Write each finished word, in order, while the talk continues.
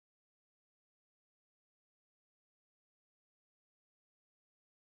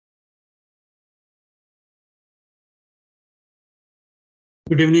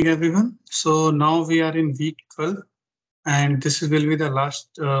Good evening, everyone. So now we are in week 12, and this will be the last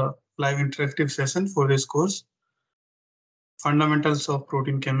live interactive session for this course, Fundamentals of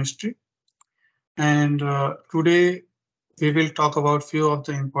Protein Chemistry. And today we will talk about few of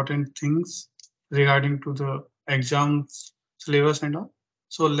the important things regarding to the exams, syllabus and all.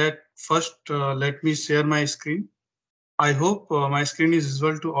 So let me share my screen. I hope my screen is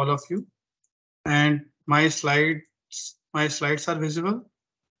visible to all of you, and my slides are visible.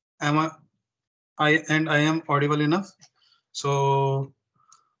 Am I am audible enough? So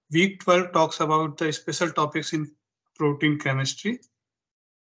week 12 talks about the special topics in protein chemistry.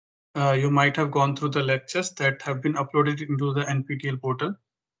 You might have gone through the lectures that have been uploaded into the NPTEL portal.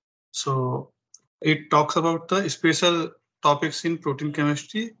 So it talks about the special topics in protein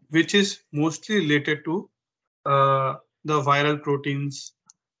chemistry, which is mostly related to the viral proteins.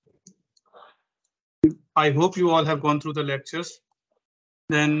 I hope you all have gone through the lectures.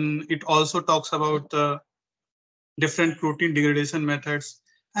 Then it also talks about the different protein degradation methods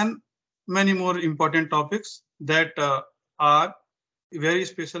and many more important topics that are very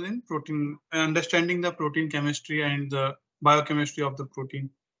special in protein, understanding the protein chemistry and the biochemistry of the protein,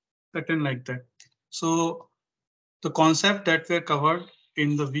 certain like that. So the concept that were covered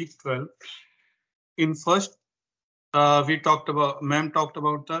in the week 12, in first ma'am talked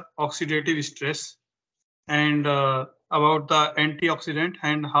about the oxidative stress and about the antioxidant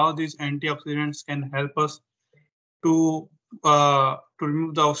and how these antioxidants can help us to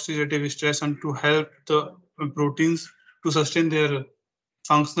remove the oxidative stress and to help the proteins to sustain their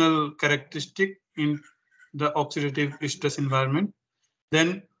functional characteristic in the oxidative stress environment.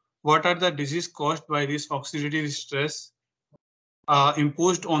 Then what are the disease caused by this oxidative stress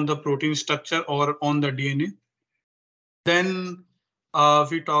imposed on the protein structure or on the DNA? Then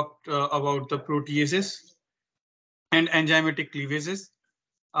we talked about the proteases and enzymatic cleavages,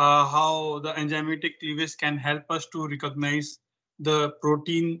 how the enzymatic cleavage can help us to recognize the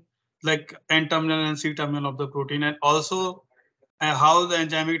protein like N-terminal and C-terminal of the protein, and also how the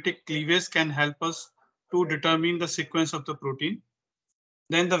enzymatic cleavage can help us to determine the sequence of the protein.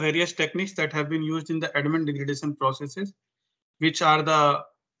 Then the various techniques that have been used in the admin degradation processes, which are the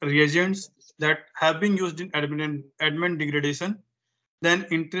reagents that have been used in admin degradation. Then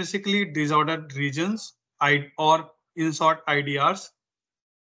intrinsically disordered regions, or in short IDRs,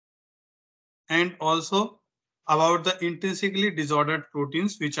 and also about the intrinsically disordered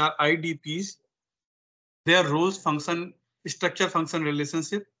proteins, which are IDPs, their roles, function, structure function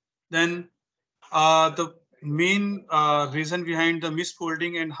relationship. Then the main reason behind the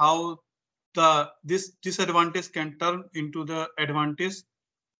misfolding and how this disadvantage can turn into the advantage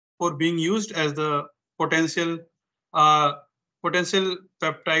for being used as the potential uh, potential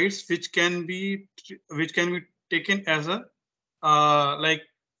peptides, which can be taken as a like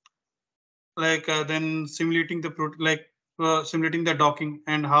then simulating the simulating the docking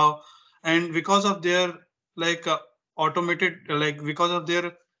and how, and because of their like automated because of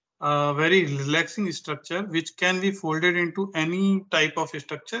their very relaxing structure which can be folded into any type of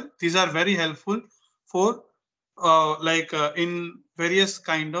structure, these are very helpful for in various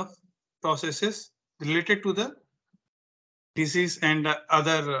kind of processes related to the disease and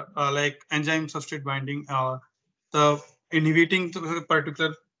other like enzyme substrate binding or the inhibiting the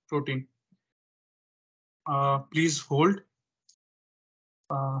particular protein. Please hold.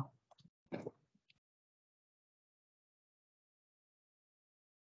 Uh,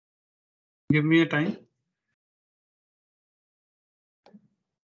 Give me a time.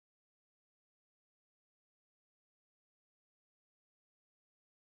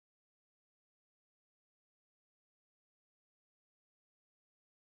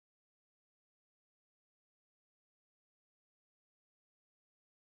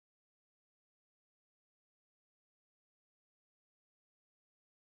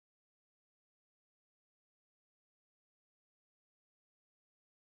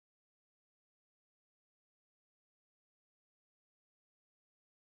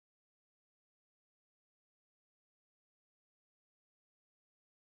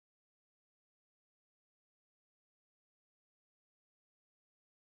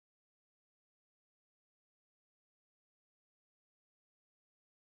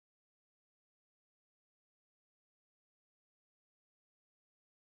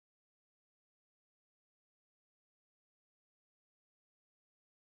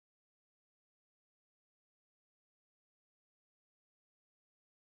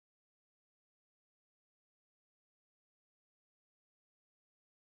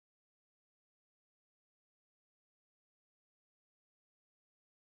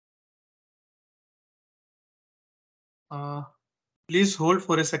 Please hold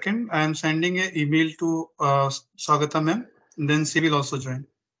for a second. I am sending an email to Swagata ma'am. Then she will also join.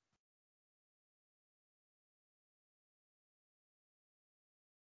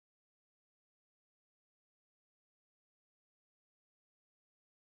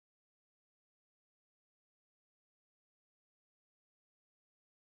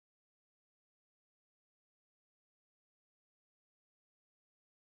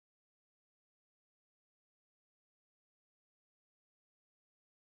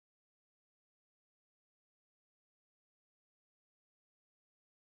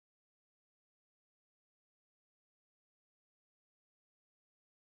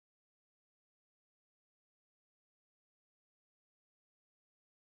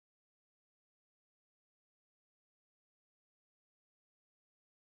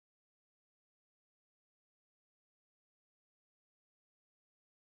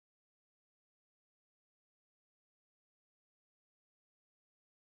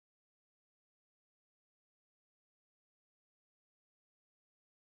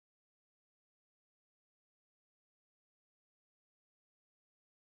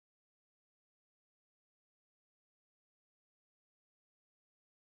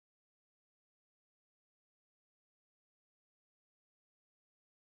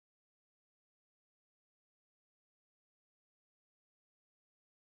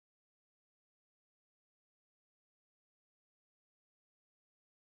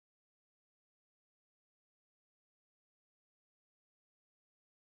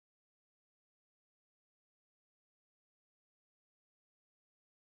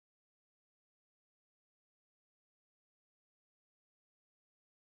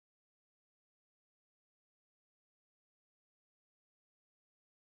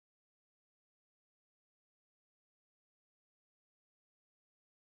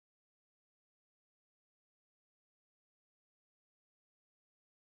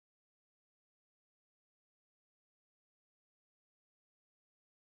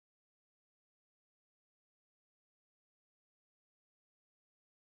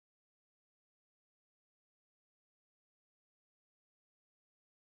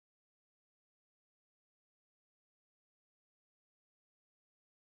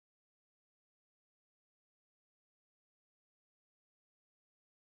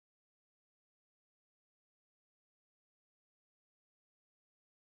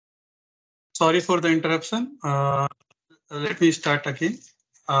 Sorry for the interruption. Let me start again.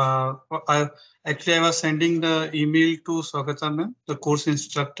 Uh, I, Actually, I was sending the email to Swagata ma'am, the course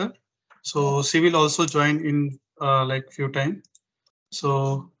instructor. So she will also join in like few time.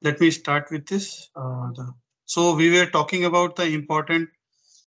 So let me start with this. So we were talking about the important.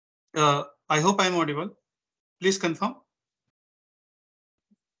 I hope I'm audible. Please confirm.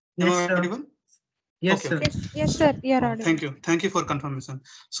 Am I audible? Yes, okay. sir. Yes, sir. You are audible. Thank you. Thank you for confirmation.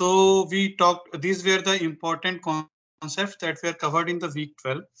 So we talked, these were the important concepts that were covered in the week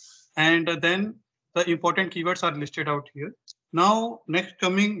 12. And then the important keywords are listed out here. Now, next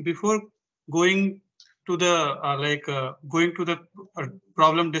coming, before going to the going to the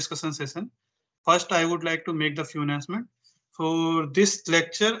problem discussion session, first I would like to make the few announcement. For this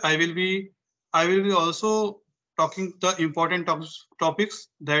lecture, I will be also talking the important topics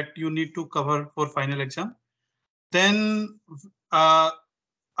that you need to cover for final exam. Then uh,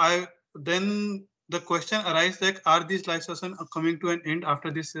 I then the question arises like, are these live sessions coming to an end after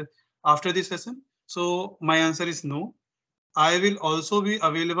this session? So my answer is no. I will also be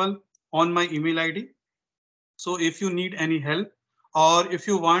available on my email ID. So if you need any help, or if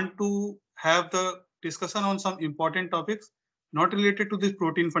you want to have the discussion on some important topics not related to this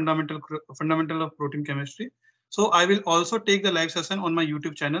protein fundamental of protein chemistry, so I will also take the live session on my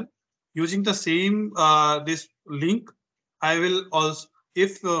YouTube channel using the same this link. I will also,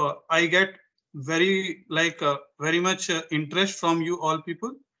 if I get very much interest from you all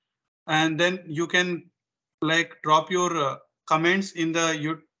people, and then you can like drop your comments in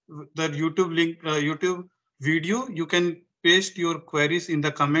the YouTube link, YouTube video. You can paste your queries in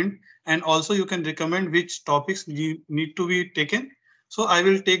the comment, and also you can recommend which topics need to be taken. So I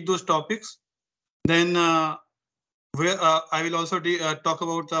will take those topics. Then where I will also talk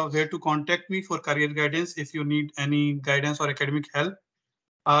about where to contact me for career guidance if you need any guidance or academic help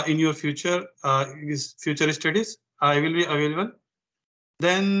in your future studies. I will be available.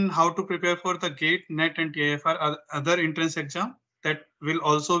 Then how to prepare for the GATE, NET and TIFR other entrance exam that will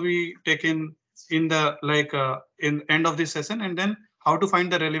also be taken in the in end of this session, and then how to find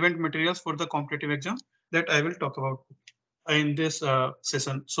the relevant materials for the competitive exam that I will talk about in this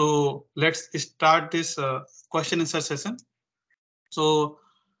session. So let's start this question answer session. So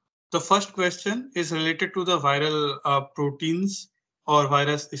the first question is related to the viral proteins or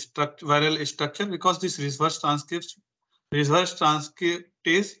viral structure, because this reverse transcriptase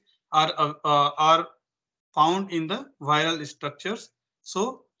are found in the viral structures.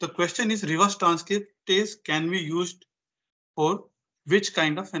 So the question is, reverse transcriptase can be used for which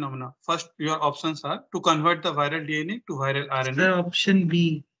kind of phenomena? First, your options are to convert the viral DNA to viral RNA. The option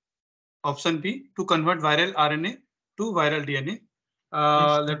B. Option B, to convert viral RNA to viral DNA.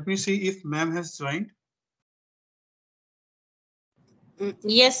 Yes, Let me see if ma'am has joined.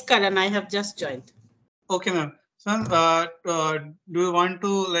 Yes, Karan, I have just joined. Okay, ma'am. So, do you want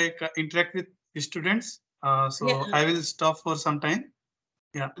to like interact with students? So Yeah. I will stop for some time.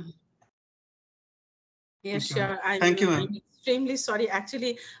 Yeah. Yes, Thank you, sure. Thank you, ma'am. I'm extremely sorry.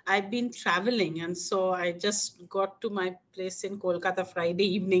 Actually, I've been traveling, and so I just got to my place in Kolkata Friday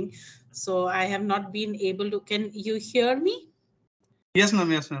evening. So I have not been able to. Can you hear me? Yes,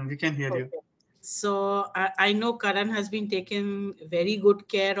 ma'am. Yes, ma'am. We can hear you. Okay. So I know Karan has been taking very good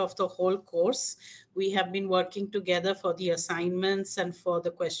care of the whole course. We have been working together for the assignments and for the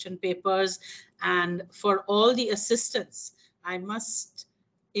question papers and for all the assistance. I must,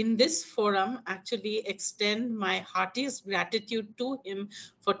 in this forum, actually extend my heartiest gratitude to him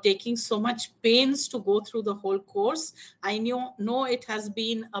for taking so much pains to go through the whole course. I know it has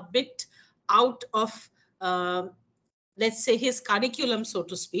been a bit out of let's say his curriculum, so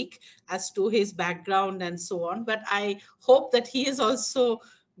to speak, as to his background and so on, but I hope that he has also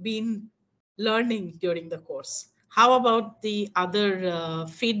been learning during the course. How about the other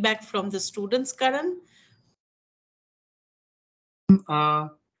feedback from the students, Karan? Uh,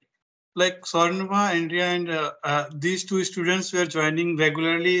 like Swarnava, Andrea, and these two students were joining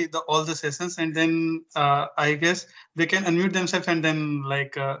regularly all the sessions, and then I guess they can unmute themselves and then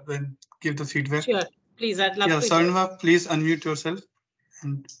then give the feedback. Sure, please, I'd love Yeah, to hear. Swarnava, please unmute yourself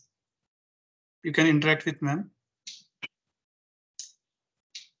and you can interact with ma'am.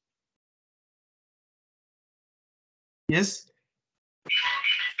 Yes.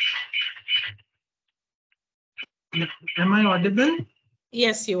 Am I audible?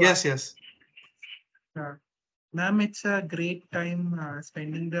 Yes, you Yes, are. yes. Ma'am, it's a great time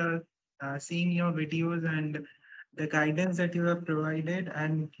spending the seeing your videos and the guidance that you have provided,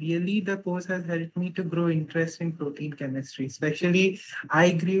 and really the course has helped me to grow interest in protein chemistry. Especially,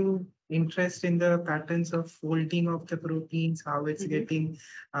 I grew interest in the patterns of folding of the proteins, how it's getting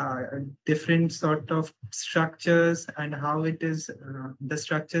different sort of structures, and how it is the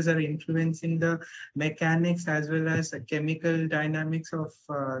structures are influencing the mechanics as well as the chemical dynamics of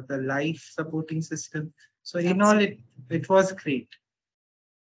the life supporting system. So in all, it was great.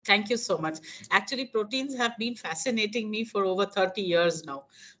 Thank you so much. Actually, proteins have been fascinating me for over 30 years now.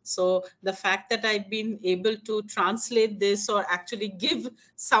 So the fact that I've been able to translate this or actually give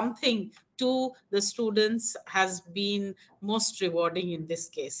something to the students has been most rewarding in this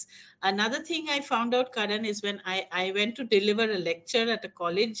case. Another thing I found out, Karan, is when I went to deliver a lecture at a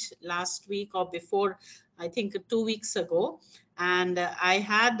college last week or before, I think 2 weeks ago, and I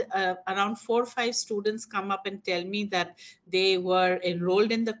had around 4 or 5 students come up and tell me that they were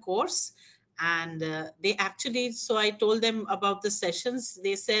enrolled in the course, and they actually, so I told them about the sessions.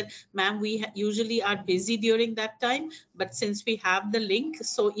 They said, ma'am, we usually are busy during that time, but since we have the link,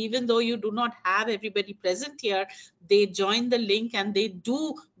 so even though you do not have everybody present here, they join the link and they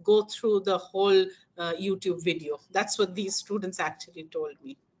do go through the whole YouTube video. That's what these students actually told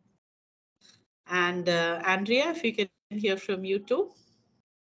me. And Andrea, if we can hear from you too.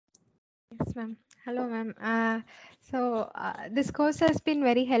 Yes, ma'am. Hello, ma'am. This course has been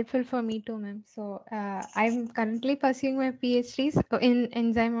very helpful for me too, ma'am. So, I'm currently pursuing my PhDs in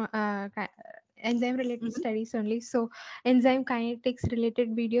enzyme related studies only. So, enzyme kinetics related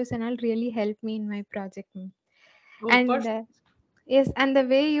videos and all really help me in my project, ma'am. Oh, And perfect. yes, and the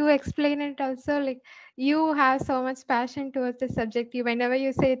way you explain it also, like you have so much passion towards the subject. You, whenever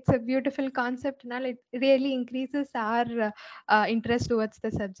you say it's a beautiful concept and all, it really increases our interest towards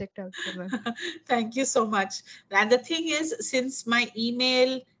the subject also, ma'am. Thank you so much. And the thing is, since my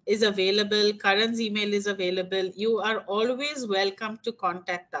email is available, Karan's email is available, you are always welcome to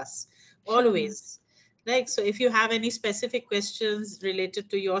contact us. Sure, ma'am. Always. Like, so if you have any specific questions related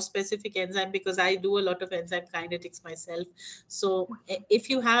to your specific enzyme, because I do a lot of enzyme kinetics myself. So if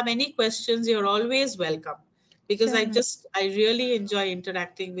you have any questions, you're always welcome. Because Sure, ma'am. I really enjoy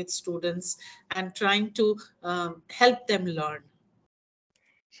interacting with students and trying to help them learn.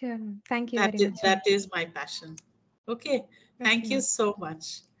 Sure, ma'am. Thank you very much, That ma'am. is my passion. Okay. Okay, Thank you ma'am. so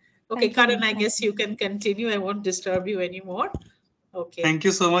much. Okay, Thank you, Karan, ma'am. I Thank guess you. you can continue. I won't disturb you anymore. Okay. Thank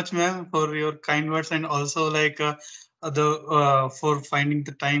you so much, ma'am, for your kind words, and also for finding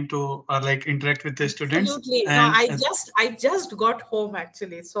the time to like interact with the students. Absolutely. No, And I just got home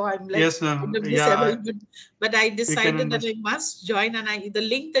actually, so I'm like yes, kind ma'am. of Yeah, disabled, but I we can decided that I understand. must join, and the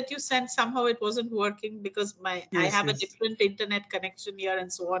link that you sent, somehow it wasn't working because I Yes, have a yes. different internet connection here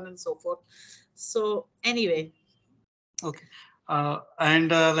and so on and so forth. So anyway, Okay. And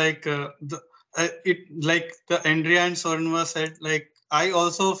like the it like the Andrea and Sornva said, like I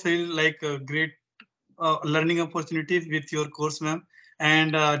also feel like a great learning opportunity with your course, ma'am.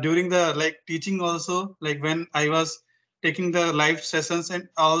 And during the like teaching also, like when I was taking the live sessions, and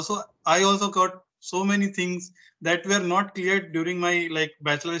also I also got so many things that were not clear during my like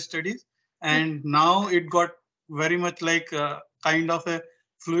bachelor studies, and now it got very much like kind of a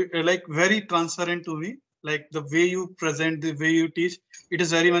fluid, like very transparent to me. Like the way you present, the way you teach, it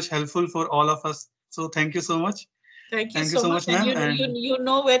is very much helpful for all of us. So thank you so much. thank you Thank you so so much, much, and ma'am. And you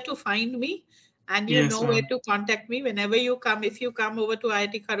know where to find me, and you yes, know where ma'am. to contact me whenever you come. If you come over to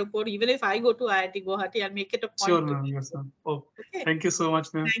IIT Kharagpur, even if I go to IIT Guwahati, I'll make it a Sure, point to ma'am. meet Yes, you. ma'am. Oh, Okay. thank you so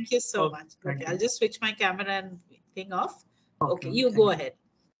much, ma'am. Thank you so Oh, much. Okay, thank I'll you. just switch my camera and thing off. Okay, Okay, ma'am. you Thank go you. ahead.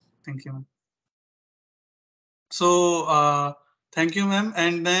 Thank you, ma'am. So, thank you, ma'am.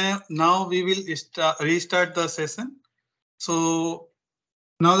 And then now we will restart the session. So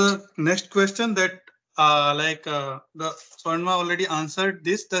now the next question that the Swarnma already answered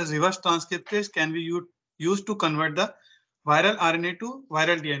this, the reverse transcriptase can be used to convert the viral RNA to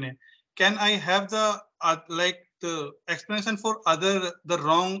viral DNA. Can I have the like the explanation for other the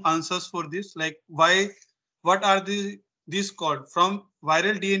wrong answers for this? Like why, what are these called from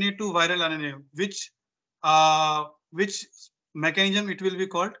viral DNA to viral RNA? Which mechanism it will be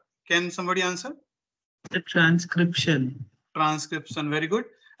called? Can somebody answer? The transcription. Transcription, very good.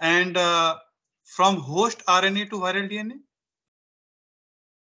 And from host RNA to viral DNA?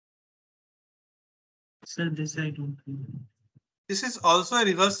 So this I don't know. This is also a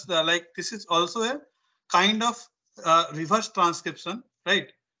reverse, this is also a kind of reverse transcription, right?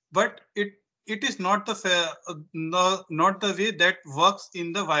 But it is not the fair, no, not the way that works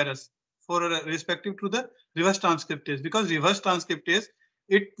in the virus for respective to the reverse transcriptase, because reverse transcriptase,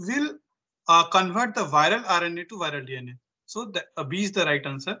 it will convert the viral RNA to viral DNA. So the B is the right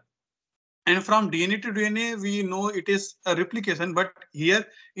answer. And from DNA to DNA, we know it is a replication. But here,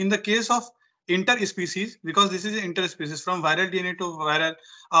 in the case of interspecies, because this is interspecies from viral DNA to viral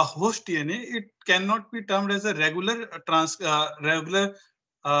host DNA, it cannot be termed as a regular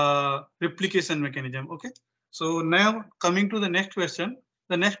replication mechanism. Okay. So now coming to the next question.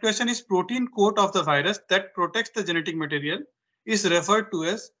 The next question is protein coat of the virus that protects the genetic material is referred to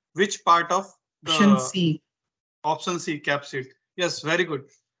as which part of Option the C. option C, capsid? Yes, very good.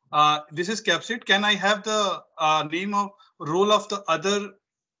 This is capsid. Can I have the name of role of the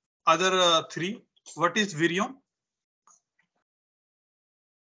other three? What is virion?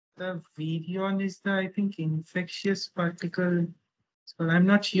 The virion is the, I think, infectious particle. So I'm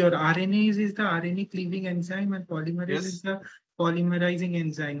not sure. RNase is the RNA cleaving enzyme, and polymerase is Yes. the polymerizing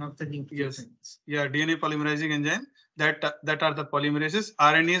enzyme of the Yes. nucleotides. Yeah, DNA polymerizing enzyme. That are the polymerases.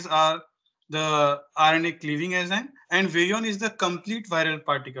 RNAs are the RNA cleaving enzyme, and virion is the complete viral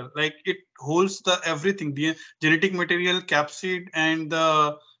particle. Like it holds the everything, the genetic material, capsid, and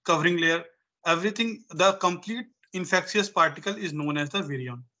the covering layer. Everything, the complete infectious particle is known as the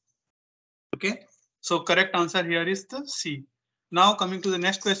virion. Okay, so correct answer here is the C. Now coming to the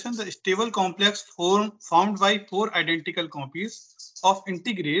next question, the stable complex formed by four identical copies of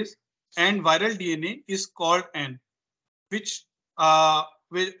integrase and viral DNA is called N. Which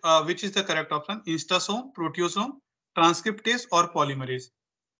which is the correct option? Instasome, proteasome, transcriptase, or polymerase?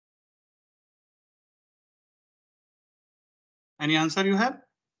 Any answer you have?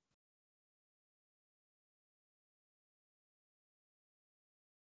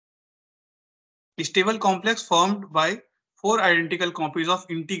 Stable complex formed by four identical copies of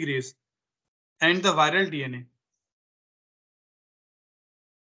integrase and the viral DNA.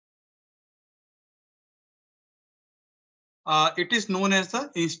 It is known as the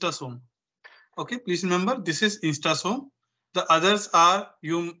instasome. Okay, please remember this is instasome. The others are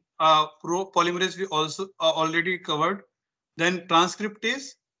polymerase we also already covered. Then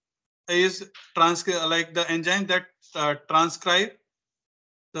transcriptase is like the enzyme that transcribe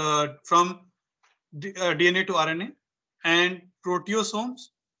the from DNA to RNA, and proteasomes.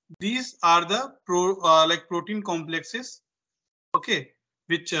 These are the like protein complexes. Okay,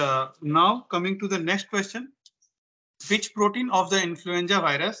 which now coming to the next question. Which protein of the influenza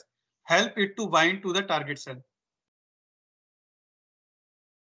virus help it to bind to the target cell?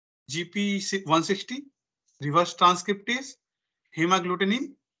 GP160, reverse transcriptase,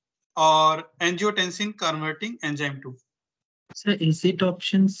 hemagglutinin, or angiotensin converting enzyme 2? So is it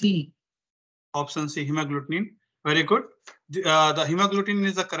option C? Option C, hemagglutinin. Very good. The hemagglutinin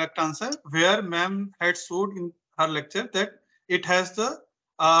is the correct answer, where ma'am had showed in her lecture that it has the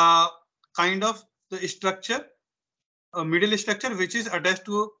kind of the structure, middle structure, which is attached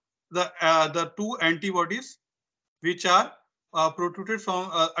to the two antibodies, which are protruded from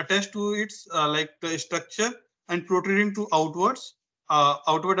attached to its like the structure and protruding to outwards,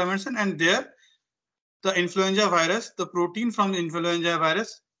 outward dimension, and there the influenza virus, the protein from the influenza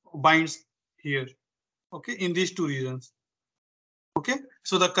virus binds here. Okay, in these two regions. Okay,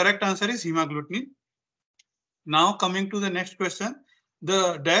 so the correct answer is hemagglutinin. Now coming to the next question,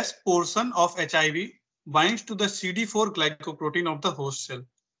 the dash portion of HIV binds to the CD4 glycoprotein of the host cell.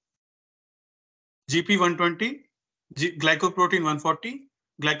 GP120, glycoprotein 140,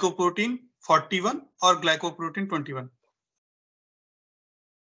 glycoprotein 41, or glycoprotein 21.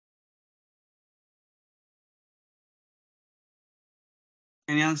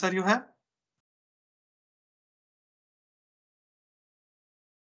 Any answer you have?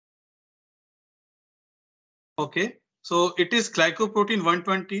 Okay, so it is glycoprotein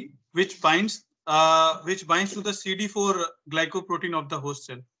 120, which binds to the CD4 glycoprotein of the host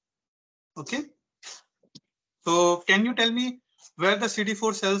cell. Okay, so can you tell me where the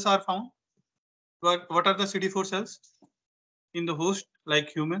CD4 cells are found? What are the CD4 cells in the host, like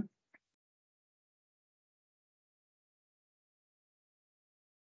human?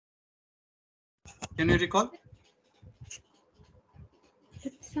 Can you recall?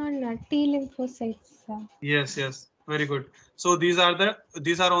 It's on T lymphocytes. Yes, yes, very good. So these are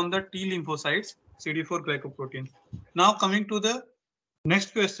on the T lymphocytes, CD4 glycoproteins. Now coming to the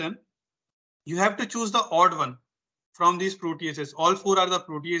next question, you have to choose the odd one from these proteases. All four are the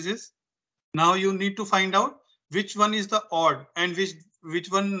proteases. Now you need to find out which one is the odd and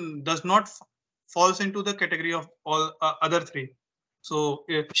which one does not falls into the category of all other three. So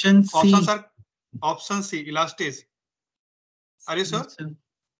options are option C, elastase. Are you sure?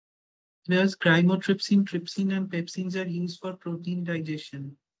 Whereas chymotrypsin, trypsin, and pepsins are used for protein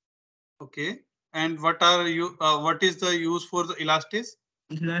digestion. Okay. And what are you? What is the use for the elastase?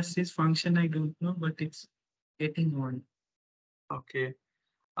 Elastase function I don't know, but it's getting on. Okay.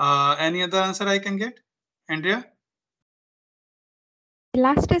 Any other answer I can get, Andrea?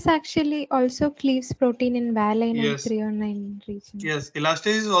 Elastase actually also cleaves protein in valine and Yes. threonine region. Yes, elastase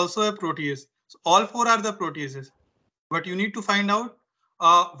is also a protease. So all four are the proteases, but you need to find out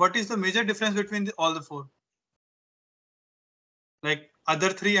what is the major difference between all the four, like other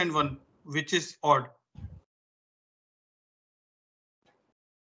three and one, which is odd.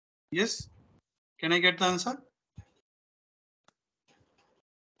 Yes. Can I get the answer?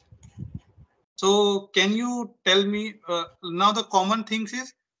 So can you tell me now the common things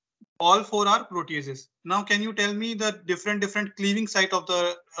is all four are proteases. Now can you tell me the different cleaving site of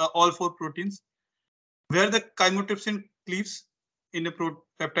the all four proteins, where the chymotrypsin cleaves in a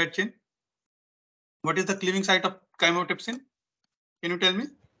peptide chain? What is the cleaving site of chymotrypsin? Can you tell me?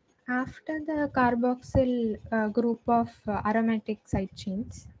 After the carboxyl group of aromatic side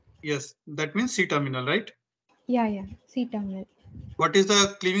chains. Yes, that means C terminal, right? Yeah, C terminal. What is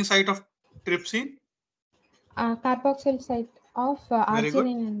the cleaving site of trypsin? Carboxyl site of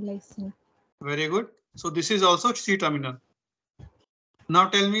arginine and lysine. Very good. So this is also C terminal. Now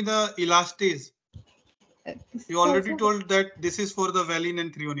tell me the elastase. You already told that this is for the valine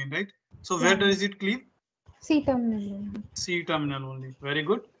and threonine, right? So where does it cleave? C terminal. C terminal only. Very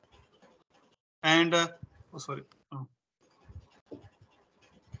good. And oh, sorry. Oh.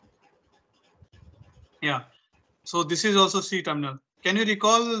 Yeah. So this is also C terminal. Can you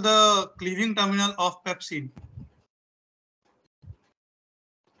recall the cleaving terminal of pepsine?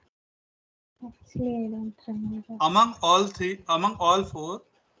 Actually, I don't remember. Among all four,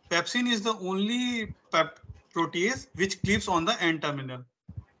 pepsine is the only protease which cleaves on the N terminal,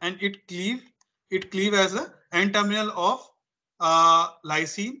 and it cleave as a N terminal of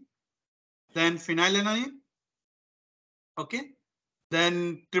lysine, then phenylalanine, okay,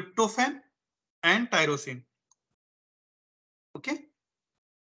 then tryptophan and tyrosine. Okay.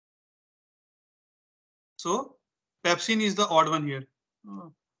 So pepsine is the odd one here.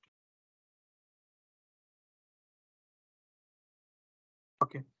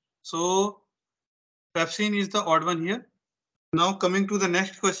 Okay. So pepsine is the odd one here. Now coming to the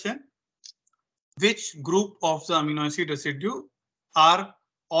next question. Which group of the amino acid residue are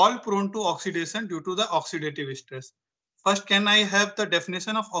all prone to oxidation due to the oxidative stress? First, can I have the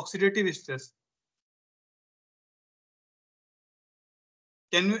definition of oxidative stress?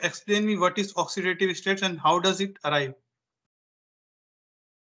 Can you explain me what is oxidative stress and how does it arrive?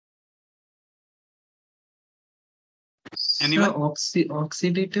 Anyone? So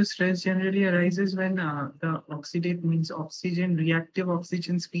oxidative stress generally arises when the oxidate means oxygen, reactive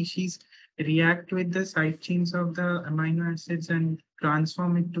oxygen species react with the side chains of the amino acids and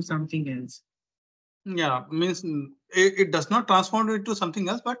transform it to something else. Yeah, means it does not transform into something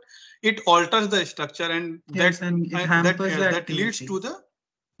else, but it alters the structure, and Yes, and it hampers the that leads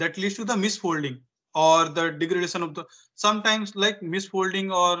activity. to the misfolding or the degradation of the, sometimes like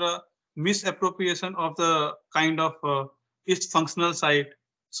misfolding or misappropriation of the kind of its functional site.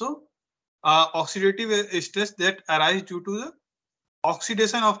 So oxidative stress that arise due to the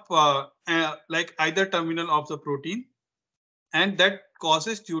oxidation of like either terminal of the protein, and that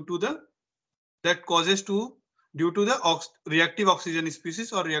causes due to the due to the reactive oxygen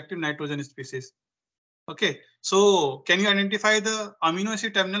species or reactive nitrogen species. Okay, so can you identify the amino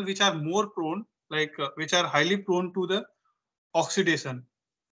acid terminal which are more prone, like which are highly prone to the oxidation?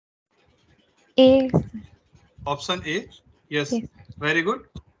 A. Option A. Yes, Yes. very good.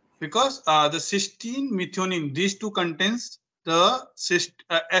 Because the cysteine, methionine, these two contains the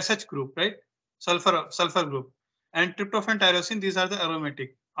SH group, right? Sulfur group, and tryptophan, tyrosine. These are the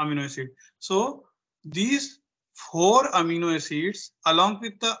aromatic amino acid. So these four amino acids, along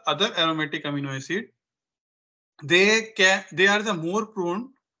with the other aromatic amino acid, they are the more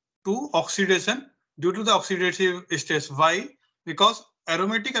prone to oxidation due to the oxidative stress. Why? Because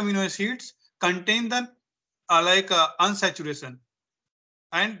aromatic amino acids contain the unsaturation,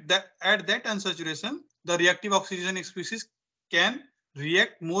 and that at that unsaturation the reactive oxygen species can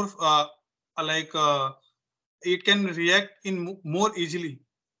react more like it can react in more easily.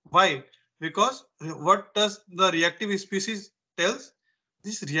 Why? Because what does the reactive species tells?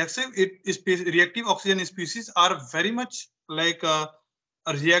 This reactive oxygen species are very much like a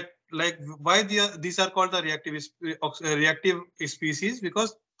react, like why these are called the reactive species,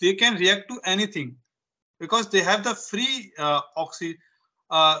 because they can react to anything, because they have the free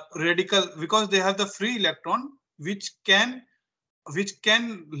radical, because they have the free electron which can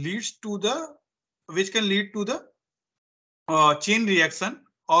leads to the which can lead to the chain reaction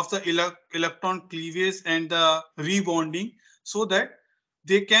of the electron cleavage and the rebonding, so that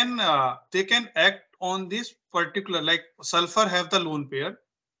they can act on this particular, like sulfur have the lone pair,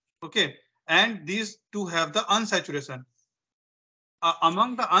 okay, and these two have the unsaturation.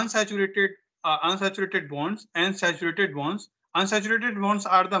 Among the unsaturated bonds and saturated bonds, unsaturated bonds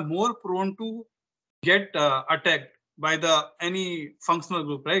are the more prone to get attacked by the any functional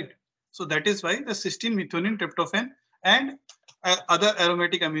group, right? So that is why the cysteine, methionine, tryptophan, and other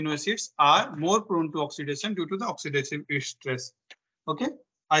aromatic amino acids are more prone to oxidation due to the oxidative stress. Okay,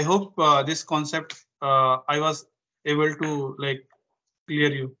 I hope this concept I was able to like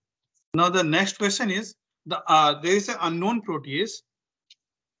clear you. Now the next question is there is an unknown protease.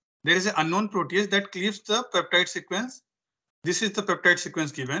 There is an unknown protease that cleaves the peptide sequence. This is the peptide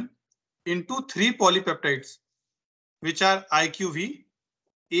sequence given into three polypeptides, which are IQV,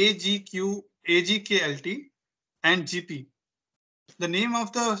 AGQ, AGKLT, and GP. The name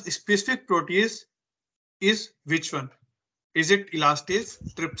of the specific protease is which one? Is it elastase,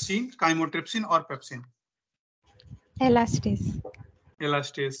 trypsin, chymotrypsin, or pepsin? Elastase.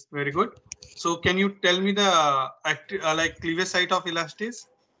 Elastase. Very good. So can you tell me the like cleavage site of elastase?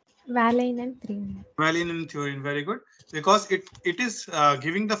 Valine and threonine. Valine and threonine. Very good. Because it is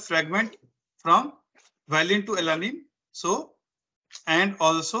giving the fragment from valine to alanine. So, and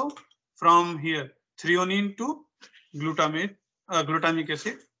also from here threonine to glutamic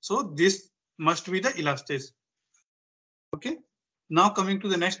acid. So this must be the elastase. Okay. Now coming to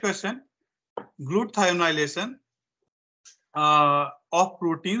the next question, glutathione of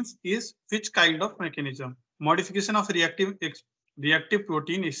proteins is which kind of mechanism? Modification of reactive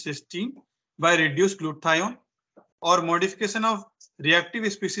protein is cysteine by reduced glutathione, or modification of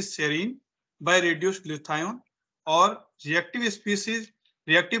reactive species serine by reduced glutathione, or reactive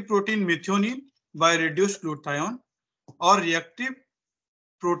protein methionine by reduced glutathione, or reactive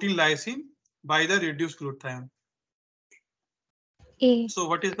protein lysine by the reduced glutathione. A. So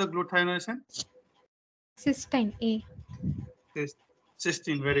what is the glutathionation? Cysteine. A.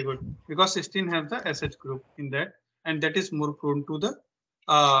 Cysteine. Very good, because cysteine have the SH group in that, and that is more prone to the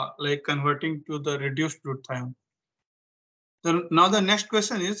like converting to the reduced glutathione. So now the next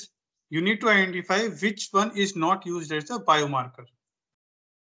question is, you need to identify which one is not used as a biomarker.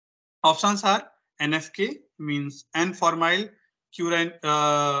 Options are NFK, means N-formyl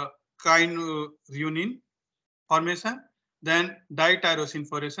kynurenine formation, then dityrosine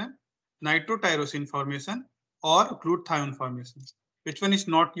formation, nitrotyrosine formation, or glutathione formation. Which one is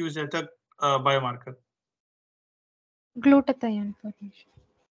not used as a biomarker? Glutathione formation.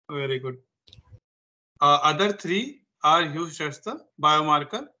 Very good. Other three are used as the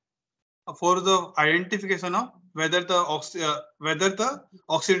biomarker for the identification of whether the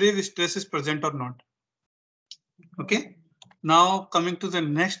oxidative stress is present or not. Okay. Now coming to the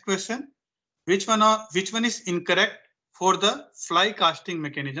next question, which one is incorrect for the fly casting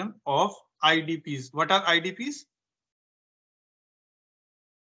mechanism of IDPs? What are IDPs?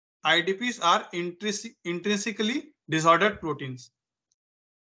 IDPs are intrinsically disordered proteins.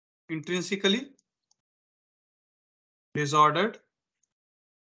 Intrinsically disordered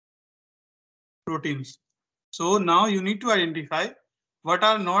proteins. So now you need to identify what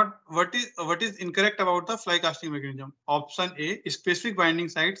is incorrect about the fly casting mechanism. Option A, specific binding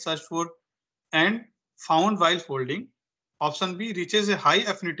site searched for and found while folding. Option B, reaches a high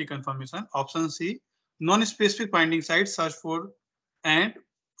affinity conformation. Option C, non-specific binding site searched for and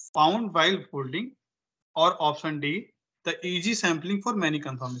found while folding. Or option D, the easy sampling for many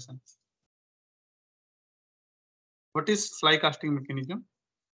conformations. What is fly casting mechanism?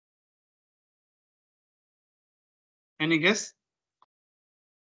 Any guess?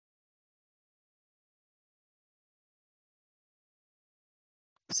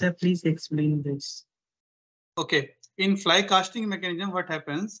 Sir, please explain this. Okay, in fly casting mechanism, what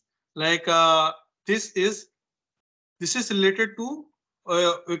happens? Like this is related to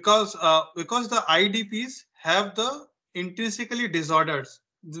because the IDPs have the intrinsically disorders.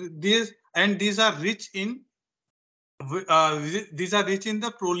 These are rich in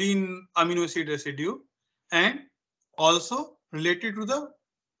the proline amino acid residue, and also related to the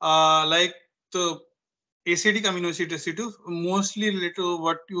like the acidic amino acid residues, mostly related to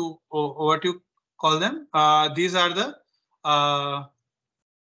what you call them. These are the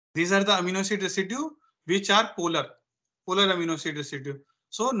amino acid residue which are polar amino acid residue.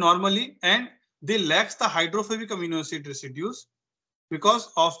 So normally, and they lacks the hydrophobic amino acid residues.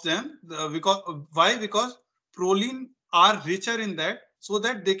 Because of them, because proline are richer in that, so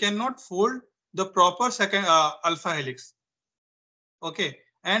that they cannot fold the proper second alpha helix. Okay,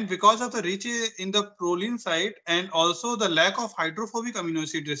 and because of the rich in the proline site and also the lack of hydrophobic amino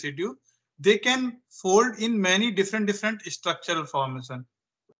acid residue, they can fold in many different structural formation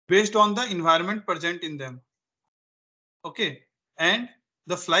based on the environment present in them. Okay, and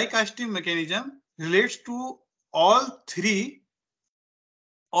the fly casting mechanism relates to all three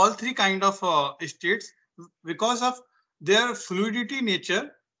kind of states because of their fluidity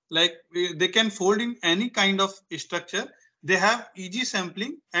nature. Like they can fold in any kind of structure, they have easy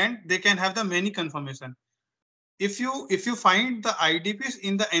sampling, and they can have the many conformation. If you find the IDPs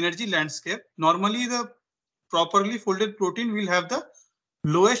in the energy landscape, normally the properly folded protein will have the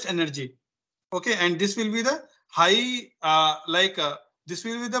lowest energy. Okay, and this will be the high this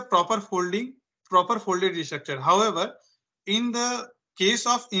will be the proper folded structure. However, in the case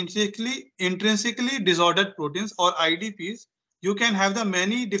of intrinsically disordered proteins or IDPs, you can have the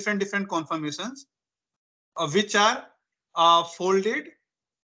many different conformations which are folded,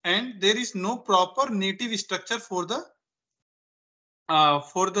 and there is no proper native structure for the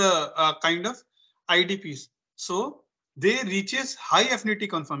kind of IDPs. So they reaches high affinity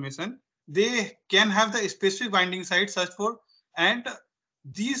conformation. They can have the specific binding site search for, and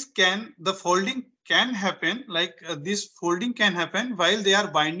the folding can happen, like this folding can happen while they are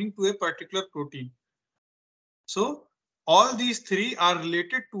binding to a particular protein. So all these three are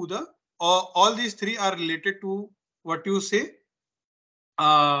related to what you say,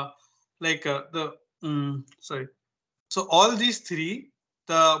 So all these three,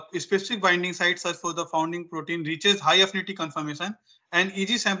 the specific binding site search for the founding protein, reaches high affinity conformation, and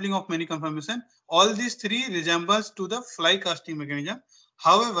easy sampling of many conformation. All these three resembles to the fly casting mechanism.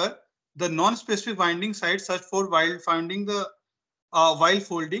 However, the non-specific binding site search for while folding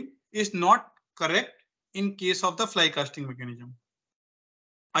is not correct in case of the fly casting mechanism.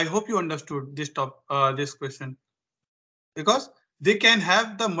 I hope you understood this question, because they can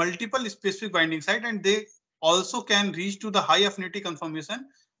have the multiple specific binding site, and they also can reach to the high affinity conformation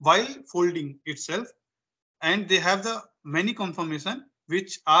while folding itself, and they have the many conformation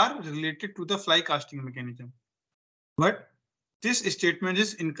which are related to the fly casting mechanism. But this statement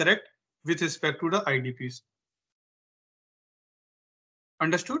is incorrect with respect to the IDPs.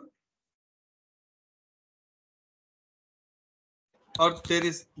 Understood? Or there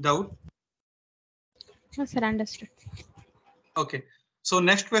is doubt? No, sir, understood. Okay. So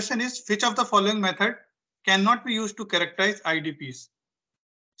next question is, which of the following method cannot be used to characterize IDPs?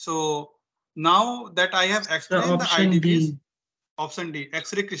 So now that I have explained the IDPs, option D,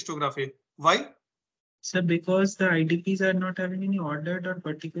 X-ray crystallography. Why? So because the IDPs are not having any ordered or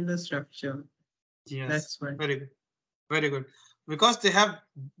particular structure. Yes. That's why. Very good. Very good. because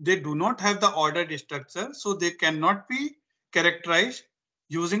they do not have the ordered structure, so they cannot be characterized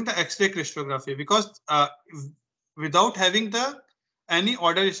using the X-ray crystallography, because without having the any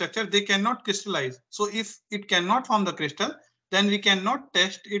ordered structure, they cannot crystallize. So if it cannot form the crystal, then we cannot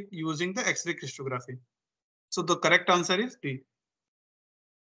test it using the X-ray crystallography. So the correct answer is D.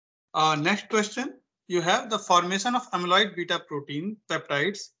 Next question. You have the formation of amyloid beta protein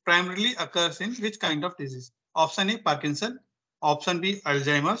peptides primarily occurs in which kind of disease? Option A, Parkinson. Option B,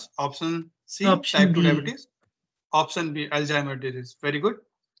 Alzheimer's. Option C, type 2 diabetes. Option B, Alzheimer's disease. Very good.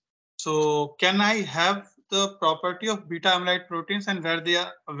 So can I have the property of beta amyloid proteins and where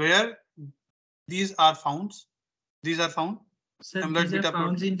these are found? These are found. So these are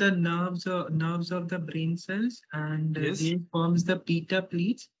found in the nerves of the brain cells, and they forms the beta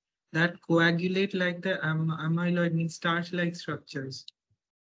pleats that coagulate like the amyloid, means starch-like structures.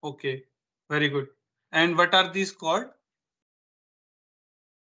 Okay, very good. And what are these called?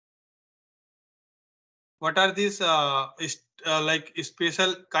 What are these like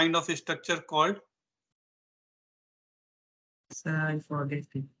special kind of structure called? I forget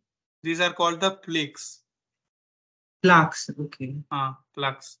it. These are called the plaques. Plaques, okay.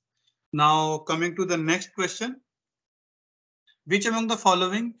 Plaques. Now coming to the next question. Which among the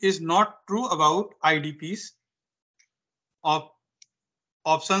following is not true about IDPs?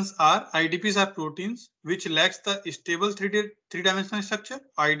 Options are IDPs are proteins which lacks the stable three-dimensional structure.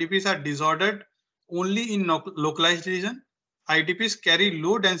 IDPs are disordered only in localized region. IDPs carry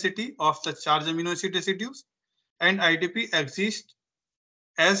low density of the charged amino acid residues, and IDP exists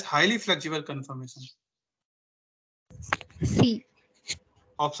as highly flexible conformation. C.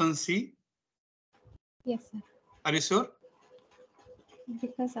 Option C. Yes, sir. Are you sure?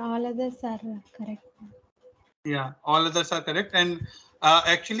 Because all others are correct. Yeah, all others are correct. And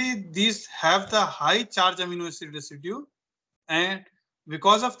actually, these have the high charge amino acid residue, and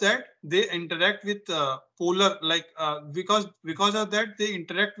because of that, they interact with polar, like because of that, they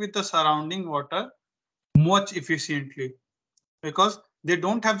interact with the surrounding water much efficiently, because they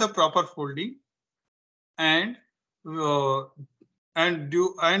don't have the proper folding, and uh, and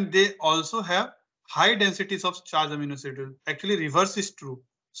they also have high densities of charged amino acid. Actually, reverse is true.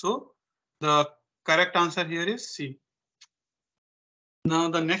 So the correct answer here is C. Now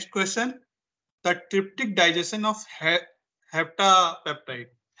the next question, the tryptic digestion of heptapeptide.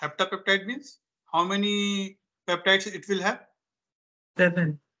 Heptapeptide means how many peptides it will have?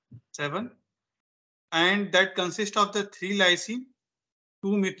 7. 7. And that consists of the 3 lysine, 2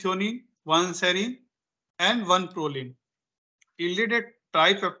 methionine, 1 serine, and 1 proline. Yielded a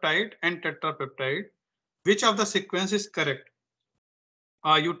tripeptide and tetrapeptide. Which of the sequence is correct?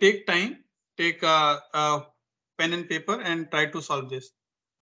 You take time, take a pen and paper and try to solve this.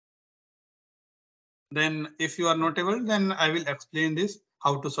 Then if you are not able, then I will explain this,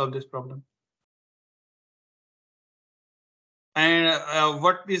 how to solve this problem. And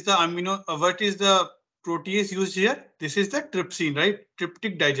what is the protease used here? This is the trypsin, right?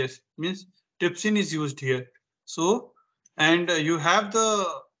 Tryptic digest means trypsin is used here. So, and you have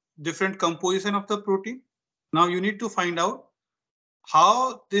the different composition of the protein. Now you need to find out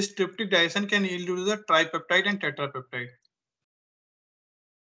how this tryptic digestion can yield to the tripeptide and tetrapeptide.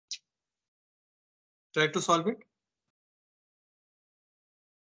 Try to solve it.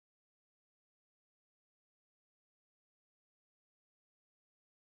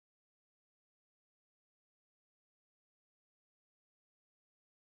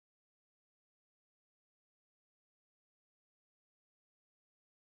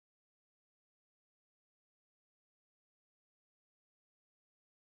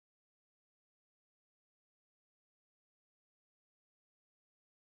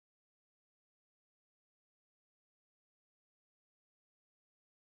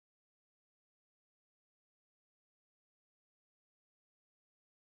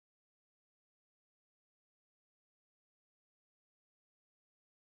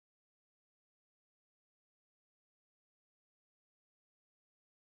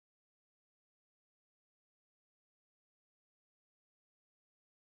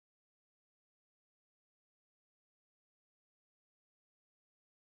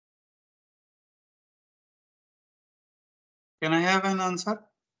 Can I have an answer?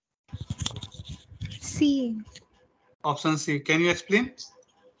 C. Option C. Can you explain?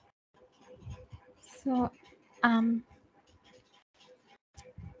 So,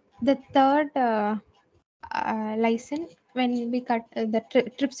 the third lysine, when we cut the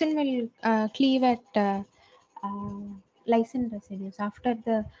trypsin will cleave at lysine residues after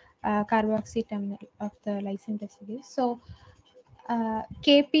the carboxy terminal of the lysine residues. So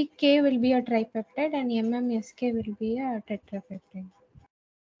KPK will be a tripeptide and MMSK will be a tetrapeptide.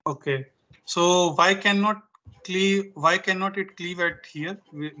 Okay. So why cannot it cleave at here?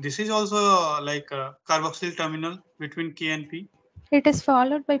 This is also like a carboxyl terminal between K and P. It is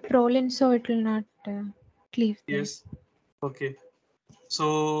followed by proline, so it will not cleave there. Yes. Okay.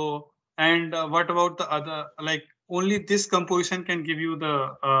 So, and what about the other, like only this composition can give you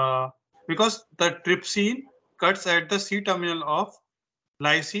the, because the trypsin cuts at the C terminal of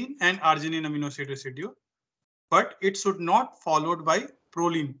lysine and arginine amino acid residue, but it should not followed by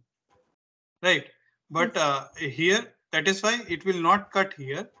proline, right? But here, that is why it will not cut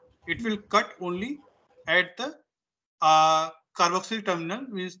here. It will cut only at the carboxyl terminal.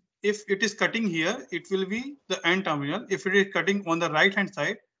 Means if it is cutting here, it will be the N terminal. If it is cutting on the right hand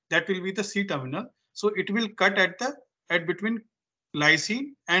side, that will be the C terminal. So it will cut at between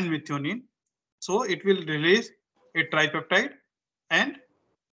lysine and methionine. So it will release a tripeptide and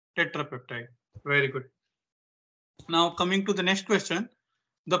tetrapeptide. Very good. Now coming to the next question,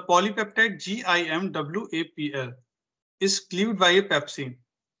 the polypeptide GIMWAPL is cleaved by a pepsin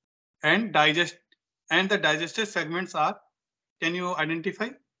and the digested segments are, can you identify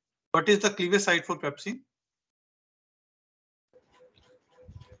what is the cleavage site for pepsin?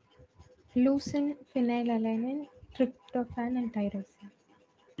 Leucine, phenylalanine, tryptophan, and tyrosine.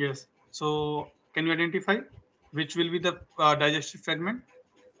 Yes. So can you identify which will be the digestive fragment?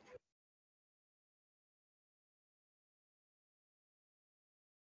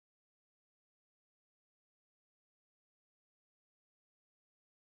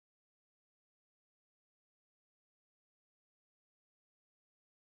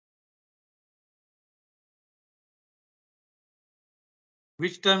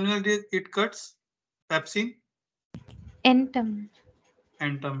 Which terminal it cuts? Pepsin? N terminal.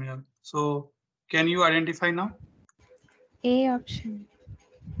 N terminal. So can you identify now? A option.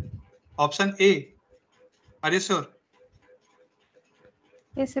 Option A. Are you sure?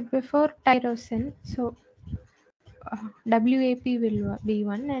 Yes, before tyrosine, so WAP will be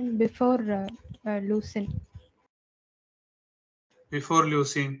one, and before leucine. Before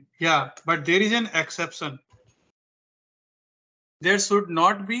leucine. Yeah, but there is an exception. There should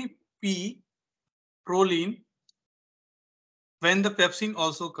not be P proline when the pepsin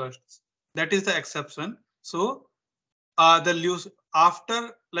also cuts. That is the exception. So the leucine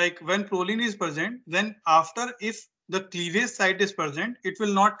after, like when proline is present, then after if the cleavage site is present, it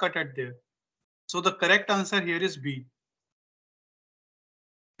will not cut at there. So the correct answer here is B.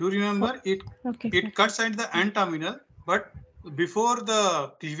 Do you remember it? Okay, it cuts at the N terminal, but before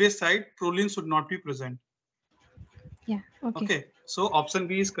the cleavage site, proline should not be present. Yeah. Okay. Okay. So option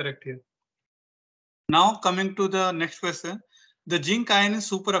B is correct here. Now coming to the next question, the zinc ion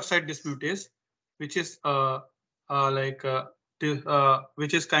superoxide dismutase, which is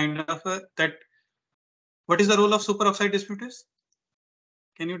which is kind of that. What is the role of superoxide dismutase?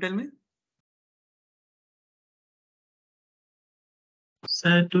 Can you tell me?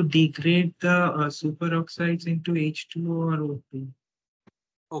 Sir, to degrade the superoxides into H2O or O2.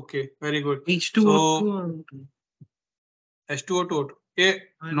 Okay, very good. H2O2 So, or O2? H2O to O2. Yeah,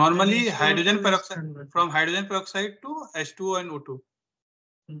 normally hydrogen peroxide, from hydrogen peroxide to H2O and O2.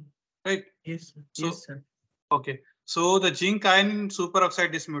 Right? Yes, sir. So, Yes, sir. okay. So the zinc ion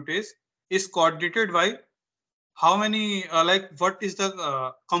superoxide dismutase is coordinated by how many, like what is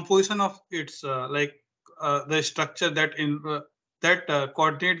the composition of its the structure that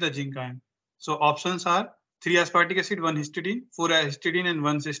coordinate the zinc ion. So options are 3 aspartic acid, 1 histidine, 4 histidine and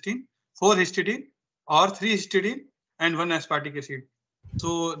 1 cysteine, 4 histidine or 3 histidine and 1 aspartic acid.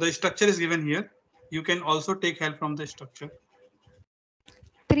 So the structure is given here. You can also take help from the structure.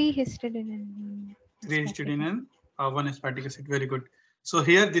 3 histidine and 3 histidine and 1 aspartic acid. Very good. So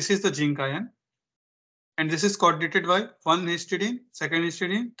here this is the zinc ion. And this is coordinated by 1 histidine, 2nd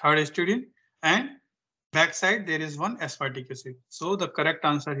histidine, 3rd histidine, and backside there is 1 aspartic acid. So the correct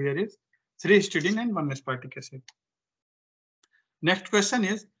answer here is 3 histidine and 1 aspartic acid. Next question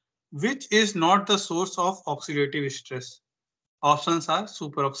is, which is not the source of oxidative stress? Options are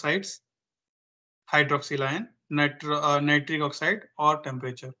superoxides, hydroxyl ion, nitric oxide, or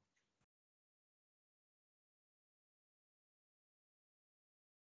temperature.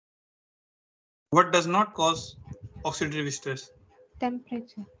 What does not cause oxidative stress?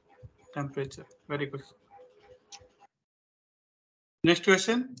 Temperature. Temperature. Very good. Next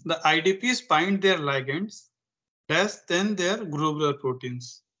question. The IDPs bind their ligands less than their globular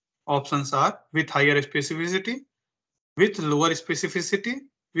proteins. Options are with higher specificity, with lower specificity,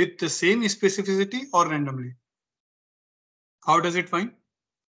 with the same specificity, or randomly. How does it bind?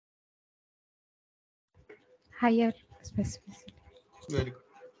 Higher specificity. Very good.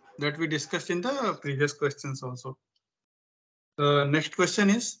 That we discussed in the previous questions also. The next question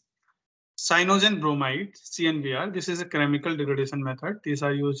is cyanogen bromide, CNBR. This is a chemical degradation method. These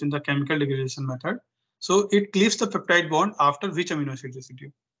are used in the chemical degradation method. So it cleaves the peptide bond after which amino acid residue?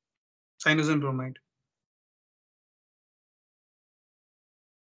 Cyanogen bromide.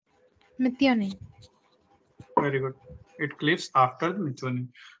 Methionine. Very good. It cleaves after the methionine.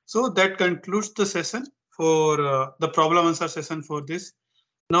 So that concludes the session for the problem answer session for this.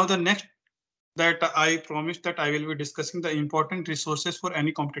 Now the next that I promised that I will be discussing the important resources for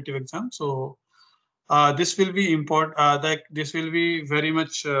any competitive exam. So this will be important. This will be very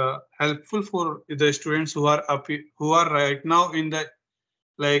much helpful for the students who are who are right now in the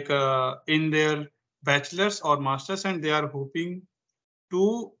in their bachelor's or master's, and they are hoping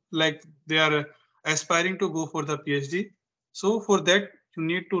to they are aspiring to go for the PhD. So for that you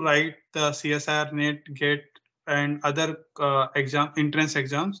need to write the CSIR, NET, GATE, and other entrance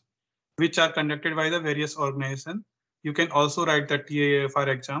exams which are conducted by the various organizations. You can also write the TAFR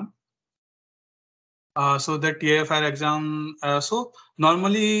exam. So the TAFR exam. So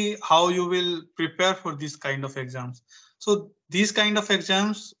normally, how you will prepare for this kind of exams? So these kind of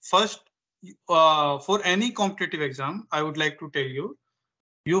exams, first, for any competitive exam, I would like to tell you,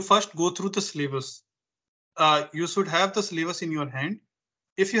 you first go through the syllabus. You should have the syllabus in your hand.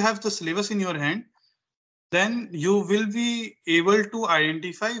 If you have the syllabus in your hand, then you will be able to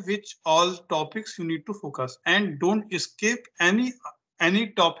identify which all topics you need to focus, and don't escape any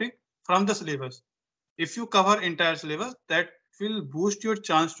topic from the syllabus. If you cover entire syllabus, that will boost your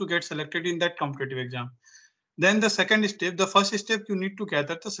chance to get selected in that competitive exam. Then the second step, the first step, you need to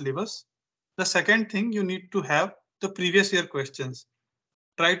gather the syllabus. The second thing, you need to have the previous year questions.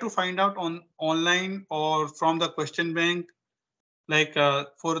 Try to find out on online or from the question bank,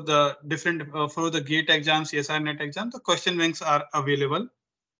 for the different for the GATE exam, CSIR, NET exam, the question banks are available.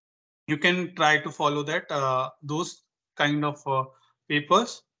 You can try to follow that those kind of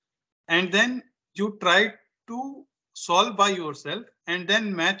papers, and then you try to solve by yourself and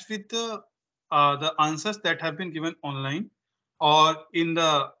then match with the answers that have been given online or in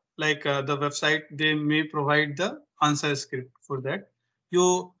the website. They may provide the answer script for that.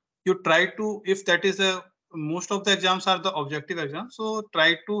 You try to, if that is a, most of the exams are the objective exams, so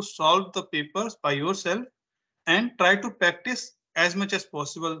try to solve the papers by yourself and try to practice as much as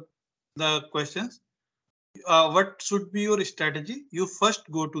possible the questions. What should be your strategy? You first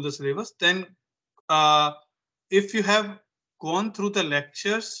go to the syllabus, then if you have gone through the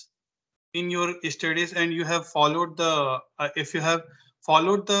lectures in your studies and you have followed the if you have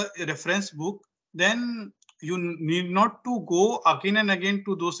followed the reference book, then you need not to go again and again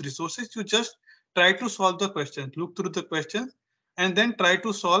to those resources. You just try to solve the questions, look through the questions, and then try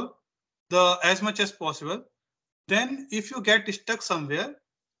to solve the as much as possible. Then if you get stuck somewhere,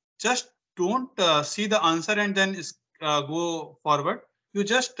 just don't see the answer and then go forward. You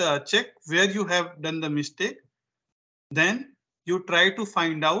just check where you have done the mistake. Then you try to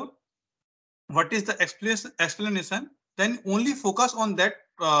find out what is the explanation. Then only focus on that.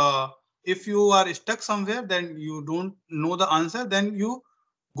 If you are stuck somewhere, then you don't know the answer, then you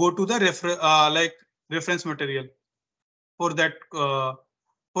go to the reference material for that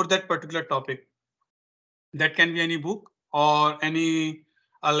particular topic. That can be any book or any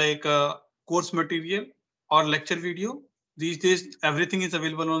course material or lecture video. These days, everything is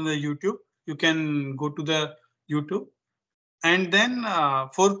available on the YouTube. You can go to the YouTube. And then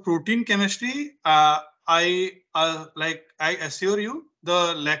for protein chemistry, I assure you,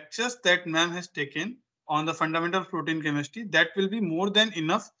 the lectures that ma'am has taken on the fundamental protein chemistry, that will be more than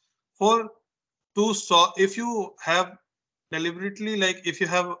enough for to solve. If you have deliberately, if you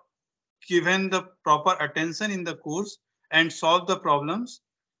have given the proper attention in the course and solve the problems,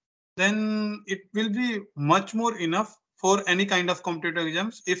 then it will be much more enough for any kind of competitive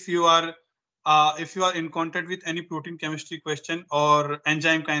exams. If you are in contact with any protein chemistry question or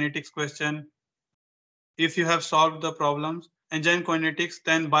enzyme kinetics question, if you have solved the problems, enzyme kinetics,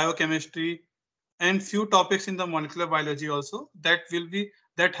 then biochemistry, and few topics in the molecular biology also, that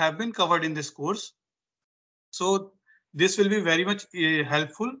have been covered in this course. So this will be very much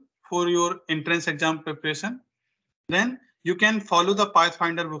helpful for your entrance exam preparation. Then you can follow the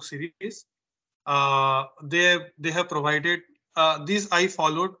Pathfinder book series. They have provided these I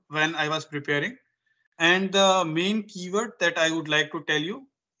followed when I was preparing. And the main keyword that I would like to tell you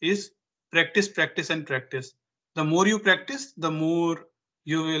is practice, practice, and practice. The more you practice, the more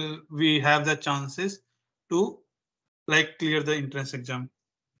we have the chances to clear the entrance exam.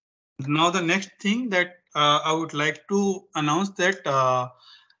 Now the next thing that I would like to announce that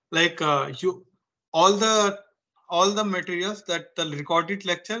you all the all the materials that the recorded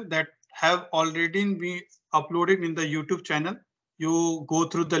lecture that have already been uploaded in the YouTube channel. You go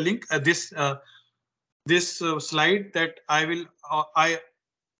through the link. This slide that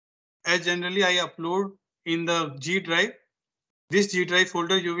as generally I upload in the G drive. This G drive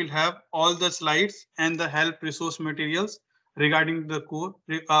folder, you will have all the slides and the help resource materials regarding the course,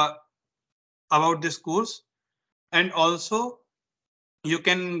 about this course. And also you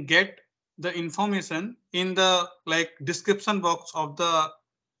can get the information in the description box of the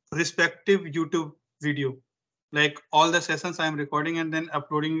respective YouTube video, like all the sessions I am recording and then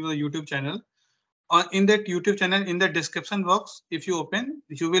uploading to the YouTube channel. In that YouTube channel, in the description box, if you open,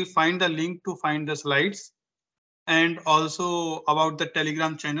 you will find the link to find the slides and also about the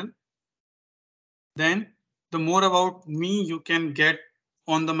Telegram channel. Then the more about me you can get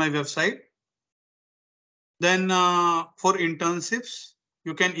on my website. Then for internships,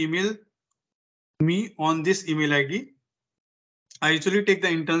 you can email me on this email ID. I usually take the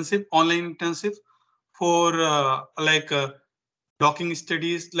internship, online internship for docking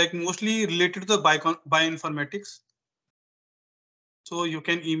studies, like mostly related to the bioinformatics. So you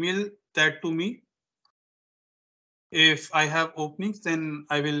can email that to me. If I have openings, then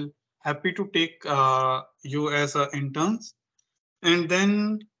I will happy to take you as interns. And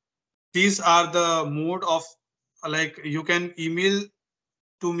then these are the mode of you can email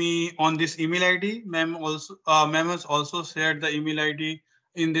to me on this email ID. Ma'am has also shared the email ID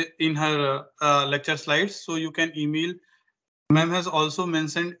in her lecture slides, so you can email. Ma'am has also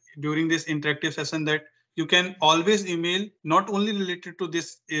mentioned during this interactive session that you can always email, not only related to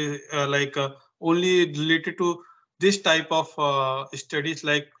this only related to this type of studies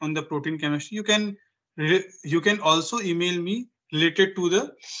like on the protein chemistry. You can also email me related to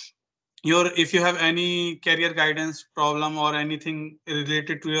the if you have any career guidance problem or anything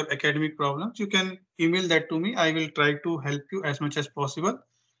related to your academic problems, you can email that to me. I will try to help you as much as possible.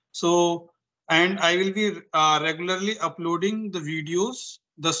 So, and I will be regularly uploading the videos,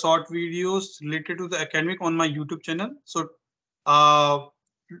 the short videos related to the academic on my YouTube channel. So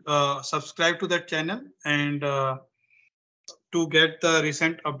subscribe to that channel and to get the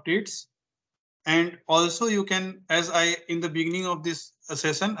recent updates. And also you can, as I in the beginning of this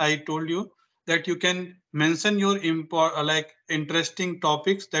session, I told you that you can mention your interesting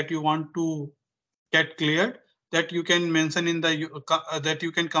topics that you want to get cleared, that you can mention in the that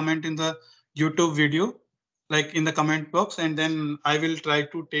you can comment in the YouTube video, like in the comment box, and then I will try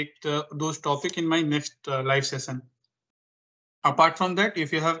to take those topic in my next live session. Apart from that,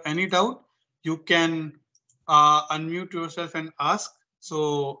 if you have any doubt, you can unmute yourself and ask.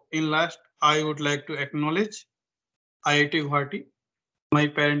 So in last, I would like to acknowledge IIT Guwahati, my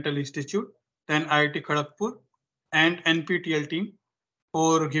parental institute, then IIT Kharagpur and NPTEL team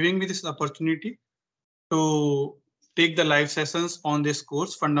for giving me this opportunity to take the live sessions on this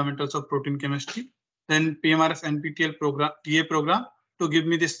course, Fundamentals of Protein Chemistry, then PMRF-NPTEL program, TA program, to give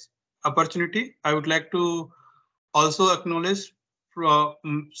me this opportunity. I would like to also acknowledge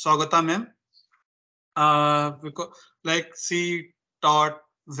Swagata ma'am, because she taught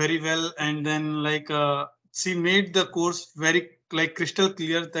very well, and then she made the course very crystal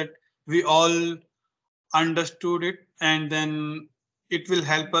clear that we all understood it, and then it will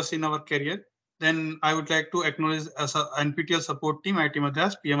help us in our career. Then I would like to acknowledge as a NPTEL support team, IIT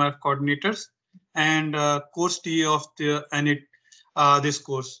Madras, PMRF coordinators, and course TA of the this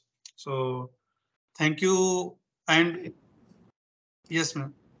course. So thank you. And yes,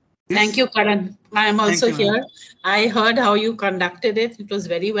 ma'am. Thank you, Karan. I am also you, here. I heard how you conducted it. It was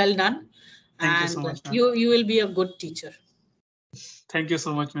very well done. Thank and you so much, ma'am. You will be a good teacher. Thank you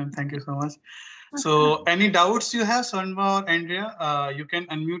so much, ma'am. Thank you so much. So any doubts you have, Swanma or Andrea, you can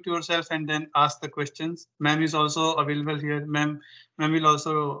unmute yourself and then ask the questions. Ma'am is also available here. Ma'am will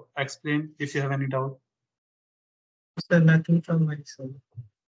also explain if you have any doubt. Sir, nothing from my side.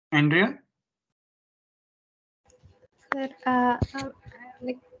 Andrea? Sir,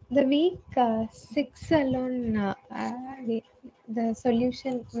 like the week 6 alone, the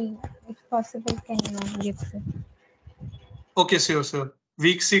solution, if possible, can give, sir. Okay, sure.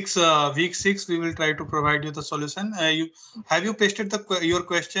 Week six, we will try to provide you the solution. Have you pasted your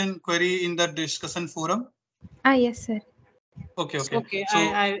query in the discussion forum? Yes, sir. Okay. Okay, so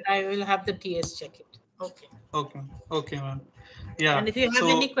I will have the TS check it. Okay, ma'am. Yeah. And if you have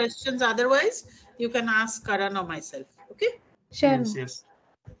any questions, otherwise you can ask Karan or myself. Okay. Sure. Yes.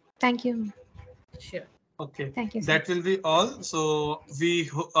 Thank you. Sure. Okay. Thank you, sir. That will be all. So we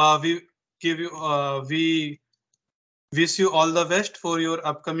give you we wish you all the best for your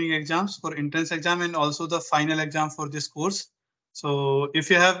upcoming exams, for entrance exam and also the final exam for this course. So if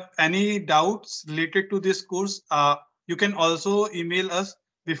you have any doubts related to this course, you can also email us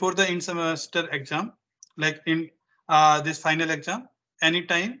before the in-semester exam, like in this final exam,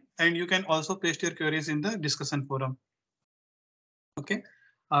 anytime, and you can also paste your queries in the discussion forum. Okay.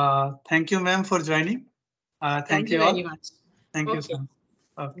 Thank you, ma'am, for joining. Thank you very much. Thank you, Okay. sir.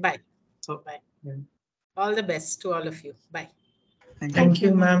 Okay. Bye. So, Bye. yeah. All the best to all of you. Bye. Thank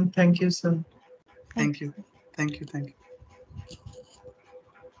you, ma'am. Thank you, sir. Thank you. Thank you. Thank you.